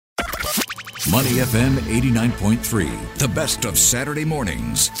Money FM 89.3, the best of Saturday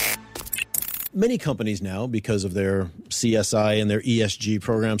mornings. Many companies now, because of their CSI and their ESG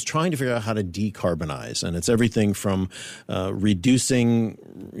programs, trying to figure out how to decarbonize. And it's everything from reducing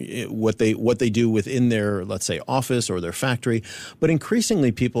what they do within their, let's say, office or their factory. But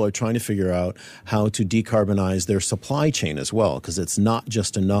increasingly, people are trying to figure out how to decarbonize their supply chain as well, because it's not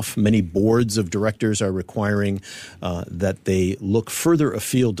just enough. Many boards of directors are requiring that they look further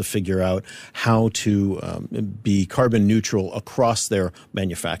afield to figure out how to be carbon neutral across their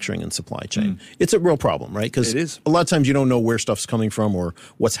manufacturing and supply chain. It's a real problem, right? Because a lot of times you don't know where stuff's coming from or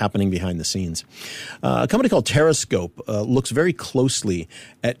what's happening behind the scenes. A company called Terrascope looks very closely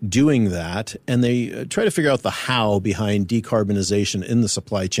at doing that, and they try to figure out the how behind decarbonization in the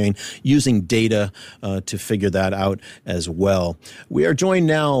supply chain using data to figure that out as well. We are joined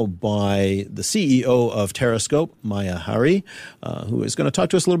now by the CEO of Terrascope, Maya Hari, who is going to talk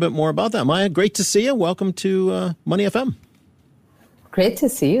to us a little bit more about that. Maya, great to see you. Welcome to Money FM. Great to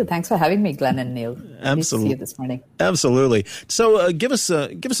see you. Thanks for having me, Glenn and Neil. Absolutely. Nice to see you this morning. Absolutely. So give us a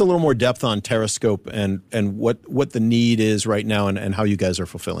little more depth on Terrascope and what the need is right now and how you guys are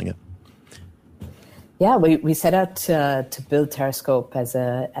fulfilling it. Yeah, we set out to build Terrascope as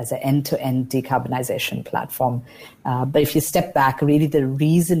an end-to-end decarbonization platform. But if you step back, really the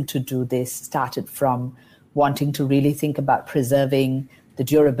reason to do this started from wanting to really think about preserving the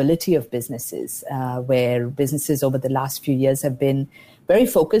durability of businesses, where businesses over the last few years have been very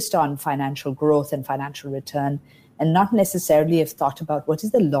focused on financial growth and financial return, and not necessarily have thought about what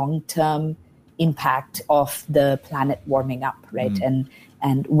is the long-term impact of the planet warming up, right?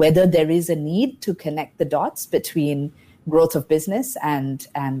 And whether there is a need to connect the dots between growth of business and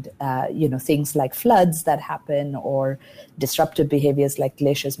things like floods that happen or disruptive behaviors like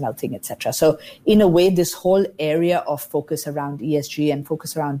glaciers melting, etc. So in a way, this whole area of focus around ESG and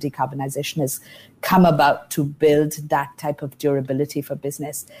focus around decarbonization has come about to build that type of durability for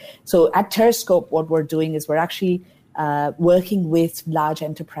business. So at Terrascope, what we're doing is we're actually working with large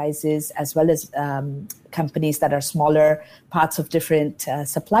enterprises as well as companies that are smaller parts of different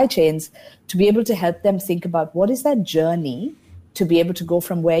supply chains to be able to help them think about what is that journey to be able to go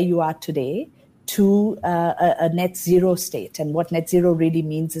from where you are today to a net zero state. And what net zero really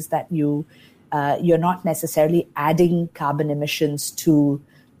means is that you're not necessarily adding carbon emissions to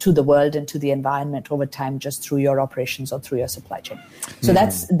the world and to the environment over time just through your operations or through your supply chain. So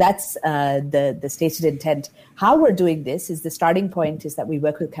that's the stated intent. How we're doing this is the starting point is that we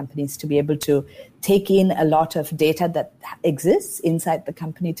work with companies to be able to take in a lot of data that exists inside the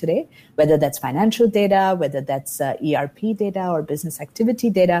company today, whether that's financial data, whether that's ERP data or business activity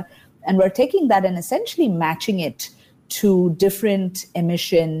data. And we're taking that and essentially matching it to different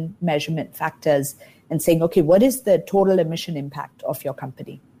emission measurement factors and saying, okay, what is the total emission impact of your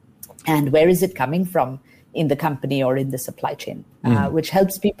company? And where is it coming from in the company or in the supply chain, which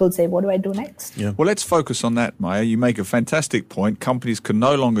helps people say, what do I do next? Yeah. Well, let's focus on that, Maya. You make a fantastic point. Companies can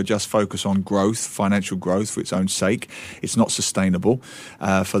no longer just focus on growth, financial growth for its own sake. It's not sustainable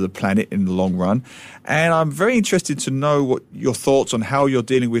for the planet in the long run. And I'm very interested to know what your thoughts on how you're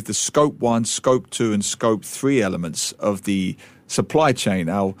dealing with the Scope 1, Scope 2 and Scope 3 elements of the supply chain.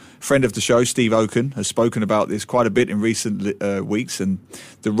 Our friend of the show, Steve Okun, has spoken about this quite a bit in recent weeks and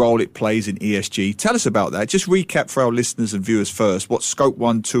the role it plays in ESG. Tell us about that. Just recap for our listeners and viewers first what Scope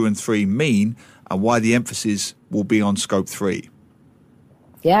 1, 2 and 3 mean and why the emphasis will be on Scope 3.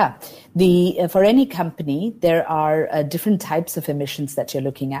 Yeah. For any company, there are different types of emissions that you're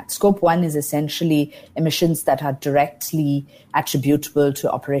looking at. Scope 1 is essentially emissions that are directly attributable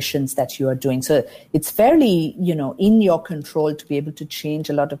to operations that you are doing. So it's fairly, in your control to be able to change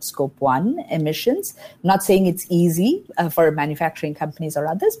a lot of Scope 1 emissions. I'm not saying it's easy for manufacturing companies or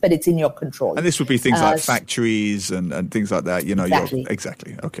others, but it's in your control. And this would be things like factories and things like that.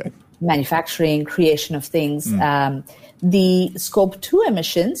 Exactly. Okay. Manufacturing, creation of things. The Scope 2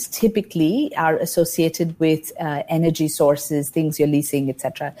 emissions typically are associated with energy sources, things you're leasing,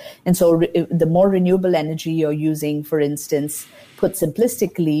 etc. And so the more renewable energy you're using, for instance, put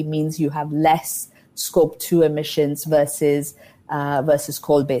simplistically, means you have less Scope 2 emissions versus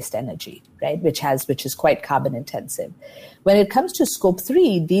coal-based energy, right? Which is quite carbon intensive. When it comes to Scope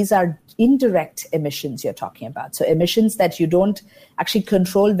 3, these are indirect emissions you're talking about. So emissions that you don't actually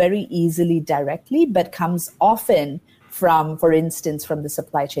control very easily directly, but comes often from, for instance, from the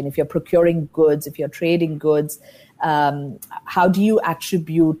supply chain. If you're procuring goods, if you're trading goods, how do you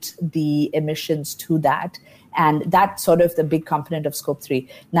attribute the emissions to that? And that's sort of the big component of Scope 3.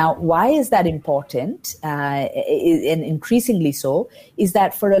 Now, why is that important, and increasingly so, is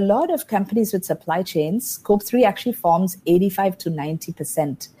that for a lot of companies with supply chains, Scope 3 actually forms 85 to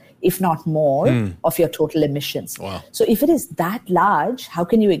 90%, if not more, of your total emissions. Wow. So if it is that large, how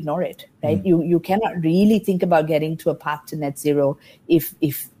can you ignore it, right? You cannot really think about getting to a path to net zero if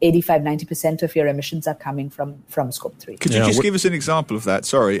 85, 90% of your emissions are coming from Scope 3. Could you just give us an example of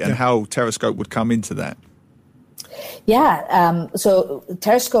that, and how Terrascope would come into that? Yeah, so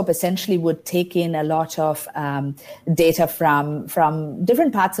Terrascope essentially would take in a lot of data from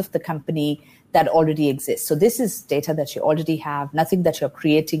different parts of the company that already exists. So this is data that you already have, nothing that you're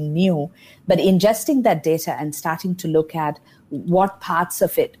creating new, but ingesting that data and starting to look at what parts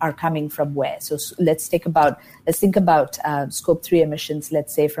of it are coming from where. So let's think about Scope 3 emissions,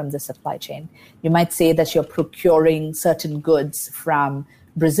 let's say from the supply chain. You might say that you're procuring certain goods from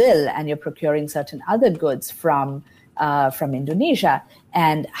Brazil and you're procuring certain other goods from Indonesia.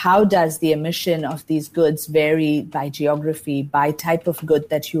 And how does the emission of these goods vary by geography, by type of good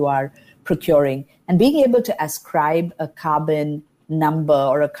that you are procuring? And being able to ascribe a carbon number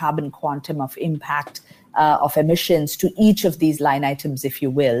or a carbon quantum of impact of emissions to each of these line items, if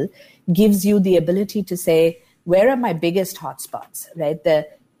you will, gives you the ability to say, where are my biggest hotspots, right? The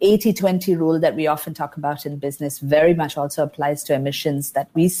 80-20 rule that we often talk about in business very much also applies to emissions that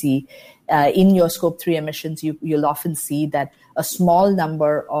we see. In your Scope 3 emissions, you'll often see that a small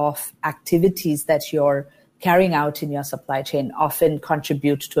number of activities that you're carrying out in your supply chain often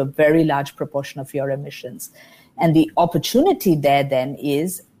contribute to a very large proportion of your emissions. And the opportunity there then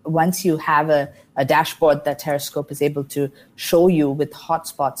is, once you have a dashboard that Terrascope is able to show you with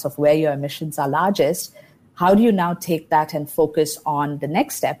hotspots of where your emissions are largest, how do you now take that and focus on the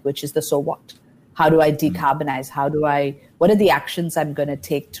next step, which is the so what? How do I decarbonize? What are the actions I'm going to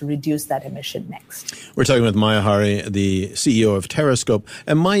take to reduce that emission next? We're talking with Maya Hari, the CEO of Terrascope.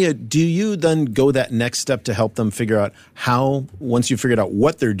 And Maya, do you then go that next step to help them figure out how, once you've figured out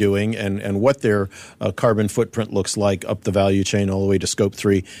what they're doing and what their carbon footprint looks like up the value chain all the way to Scope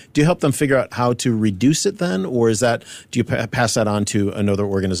 3, do you help them figure out how to reduce it then? Or do you pass that on to another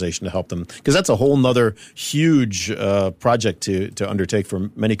organization to help them? Because that's a whole nother huge project to undertake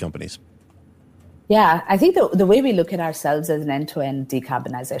for many companies. Yeah, I think the way we look at ourselves as an end-to-end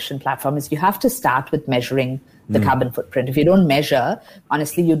decarbonization platform is you have to start with measuring the carbon footprint. If you don't measure,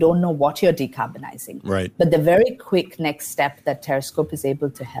 honestly, you don't know what you're decarbonizing. Right. But the very quick next step that Terrascope is able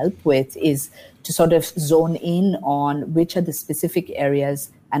to help with is to sort of zone in on which are the specific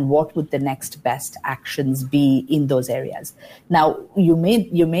areas and what would the next best actions be in those areas. Now,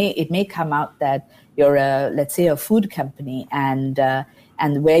 it may come out that you're let's say a food company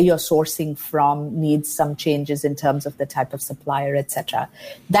and where you're sourcing from needs some changes in terms of the type of supplier, et cetera.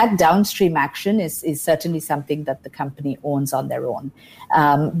 That downstream action is certainly something that the company owns on their own.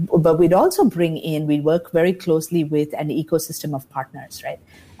 But we'd also we work very closely with an ecosystem of partners,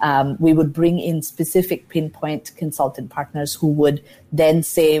 right? We would bring in specific pinpoint consultant partners who would then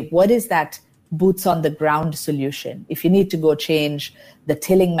say, what is that boots on the ground solution? If you need to go change the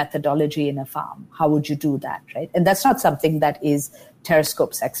tilling methodology in a farm, how would you do that, right? And that's not something that is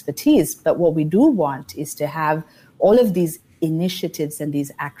Terrascope's expertise, but what we do want is to have all of these initiatives and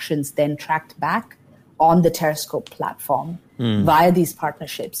these actions then tracked back on the Terrascope platform via these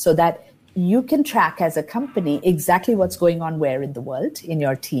partnerships, so that you can track as a company exactly what's going on where in the world in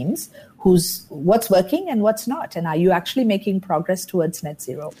your teams, what's working and what's not, and are you actually making progress towards net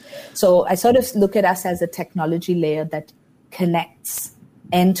zero? So I sort of look at us as a technology layer that connects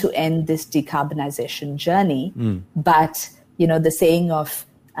end to end this decarbonization journey. But the saying of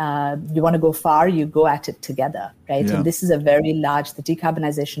you want to go far, you go at it together, right? Yeah. And this is the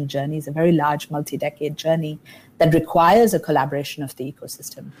decarbonization journey is a very large multi-decade journey that requires a collaboration of the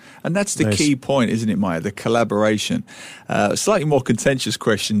ecosystem. And that's the key point, isn't it, Maya? The collaboration. Slightly more contentious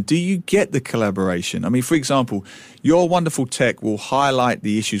question. Do you get the collaboration? I mean, for example, your wonderful tech will highlight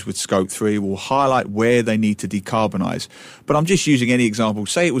the issues with Scope 3, will highlight where they need to decarbonize. But I'm just using any example.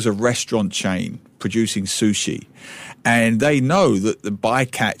 Say it was a restaurant chain producing sushi, and they know that the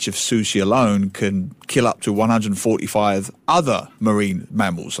bycatch of sushi alone can kill up to 145 other marine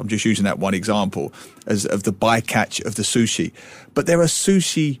mammals. I'm just using that one example of the bycatch of the sushi. But they're a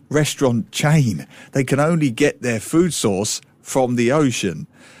sushi restaurant chain. They can only get their food source from the ocean,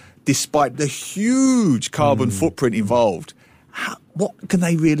 despite the huge carbon footprint involved. What can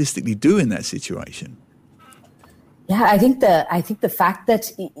they realistically do in that situation? Yeah, I think the fact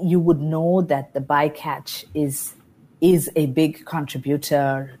that you would know that the bycatch is is a big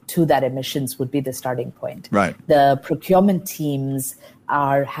contributor to that emissions would be the starting point. Right. The procurement teams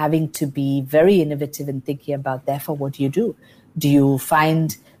are having to be very innovative in thinking about, therefore, what do you do? Do you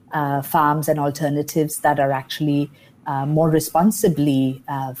find farms and alternatives that are actually more responsibly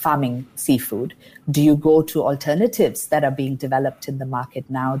farming seafood? Do you go to alternatives that are being developed in the market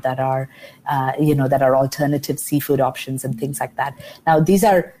now that are, that are alternative seafood options and things like that? Now, these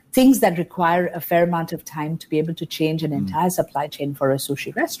are things that require a fair amount of time to be able to change an entire supply chain for a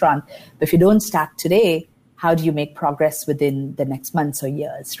sushi restaurant. But if you don't start today, how do you make progress within the next months or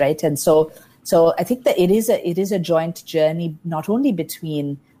years, right? And so I think that it is a joint journey, not only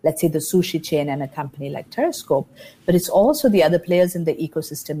between, let's say, the sushi chain and a company like Terrascope, but it's also the other players in the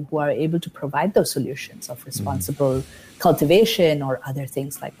ecosystem who are able to provide those solutions of responsible cultivation or other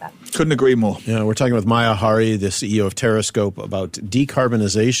things like that. Couldn't agree more. Yeah, we're talking with Maya Hari, the CEO of Terrascope, about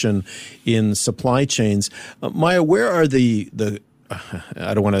decarbonization in supply chains. Maya, where are the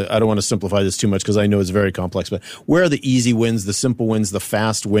I don't want to simplify this too much because I know it's very complex, but where are the easy wins, the simple wins, the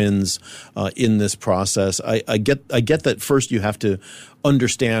fast wins in this process? I get that first you have to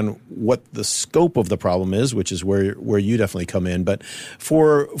understand what the scope of the problem is, which is where you definitely come in. But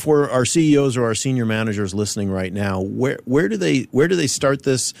for our CEOs or our senior managers listening right now, where do they start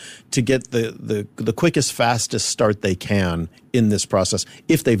this to get the quickest, fastest start they can in this process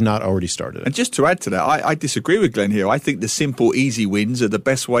if they've not already started it? And just to add to that, I disagree with Glenn here. I think the simple, easy wins are the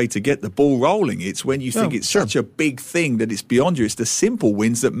best way to get the ball rolling. It's when you think it's such a big thing that it's beyond you. It's the simple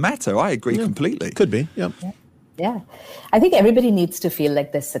wins that matter. I agree completely. Could be, yeah. Yeah, I think everybody needs to feel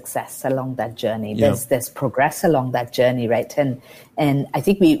like there's success along that journey. There's progress along that journey, right? And I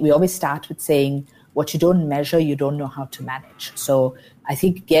think we always start with saying, what you don't measure, you don't know how to manage. So I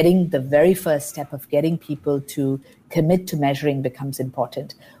think getting the very first step of getting people to commit to measuring becomes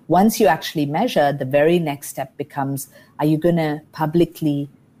important. Once you actually measure, the very next step becomes, are you going to publicly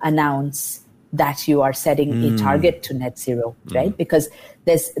announce that you are setting a target to net zero, right? Because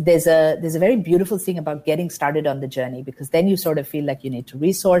there's a very beautiful thing about getting started on the journey, because then you sort of feel like you need to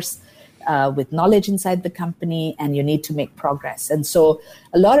resource with knowledge inside the company and you need to make progress. And so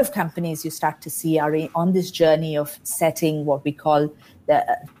a lot of companies you start to see are on this journey of setting what we call the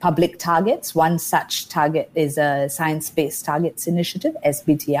public targets. One such target is a Science-Based Targets Initiative,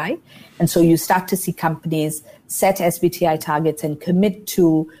 SBTI. And so you start to see companies set SBTI targets and commit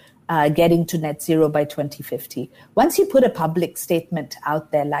to getting to net zero by 2050. Once you put a public statement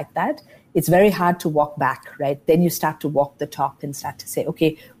out there like that, it's very hard to walk back, right? Then you start to walk the talk and start to say,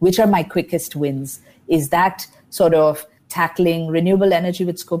 okay, which are my quickest wins? Is that sort of tackling renewable energy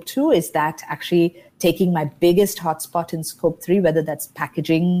with Scope 2? Is that actually taking my biggest hotspot in Scope 3, whether that's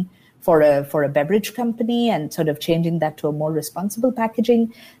packaging for a beverage company and sort of changing that to a more responsible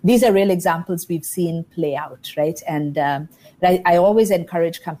packaging? These are real examples we've seen play out, right? And I always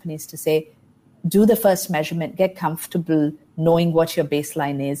encourage companies to say, do the first measurement, get comfortable knowing what your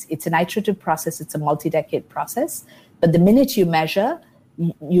baseline is. It's an iterative process. It's a multi-decade process. But the minute you measure,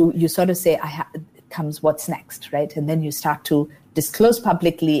 you sort of say, comes what's next, right? And then you start to disclose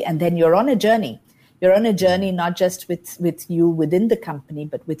publicly, and then you're on a journey. You're on a journey not just with you within the company,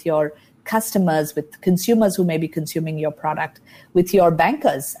 but with your customers, with consumers who may be consuming your product, with your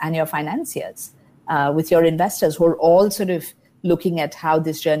bankers and your financiers, with your investors who are all sort of looking at how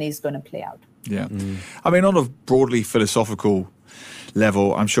this journey is going to play out. Yeah. I mean, on a broadly philosophical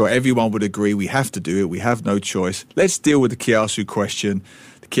level, I'm sure everyone would agree we have to do it. We have no choice. Let's deal with the Kiasu question.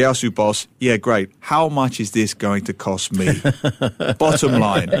 The Kiasu boss, yeah, great. How much is this going to cost me? Bottom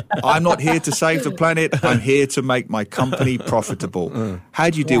line, I'm not here to save the planet. I'm here to make my company profitable.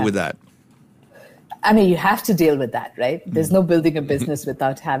 How do you deal with that? I mean, you have to deal with that, right? There's no building a business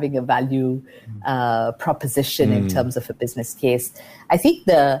without having a value proposition in terms of a business case. I think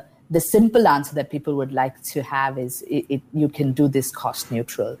the simple answer that people would like to have is you can do this cost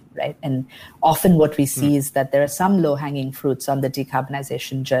neutral, right? And often what we see is that there are some low-hanging fruits on the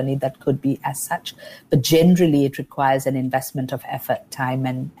decarbonization journey that could be as such, but generally it requires an investment of effort, time,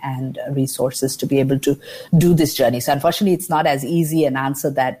 and resources to be able to do this journey. So unfortunately, it's not as easy an answer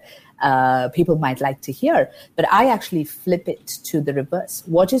that people might like to hear, but I actually flip it to the reverse.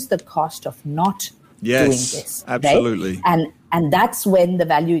 What is the cost of not doing this? Absolutely. Right? And that's when the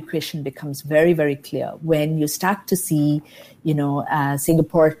value equation becomes very, very clear. When you start to see,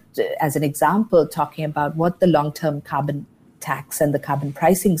 Singapore as an example, talking about what the long-term carbon tax and the carbon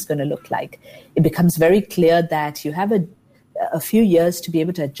pricing is going to look like, it becomes very clear that you have a few years to be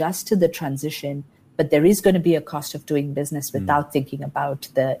able to adjust to the transition, but there is going to be a cost of doing business without thinking about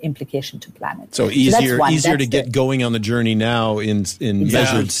the implication to planet. So easier to get going on the journey now in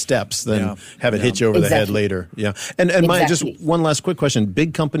measured steps than have it hit you over the head later. Yeah. And Maya, just one last quick question.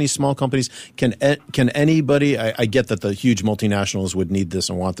 Big companies, small companies, can anybody, I get that the huge multinationals would need this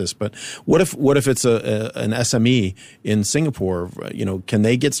and want this, but what if it's an SME in Singapore, can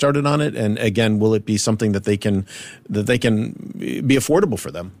they get started on it? And again, will it be something that they can be affordable for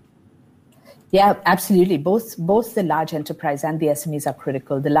them? Yeah, absolutely. Both the large enterprise and the SMEs are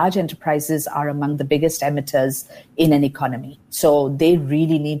critical. The large enterprises are among the biggest emitters in an economy. So they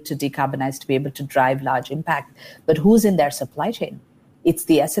really need to decarbonize to be able to drive large impact. But who's in their supply chain? It's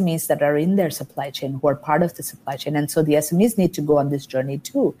the SMEs that are in their supply chain who are part of the supply chain. And so the SMEs need to go on this journey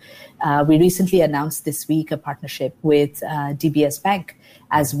too. We recently announced this week a partnership with DBS Bank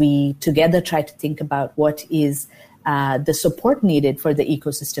as we together try to think about what is the support needed for the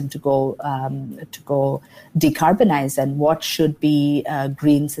ecosystem to go decarbonize, and what should be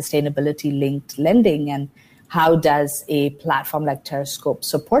green sustainability linked lending, and how does a platform like Terrascope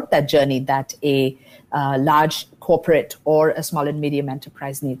support that journey that a large corporate or a small and medium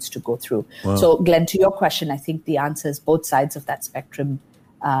enterprise needs to go through. Wow. So Glenn, to your question, I think the answer is both sides of that spectrum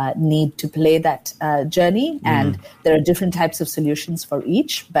need to play that journey, and there are different types of solutions for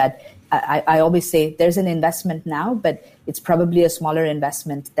each, but I always say there's an investment now, but it's probably a smaller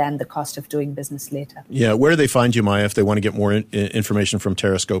investment than the cost of doing business later. Yeah. Where do they find you, Maya, if they want to get more information from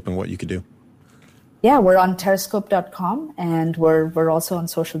Terrascope and what you could do? Yeah, we're on terrascope.com, and we're also on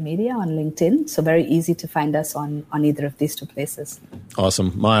social media, on LinkedIn. So very easy to find us on either of these two places.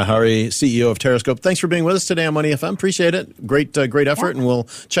 Awesome. Maya Hari, CEO of Terrascope. Thanks for being with us today on Money FM. Appreciate it. Great effort. And we'll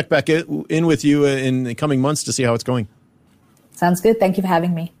check back in with you in the coming months to see how it's going. Sounds good. Thank you for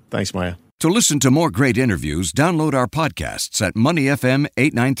having me. Thanks, Maya. To listen to more great interviews, download our podcasts at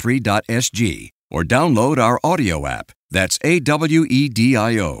moneyfm893.sg or download our audio app. That's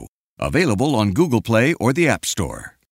AWEDIO. Available on Google Play or the App Store.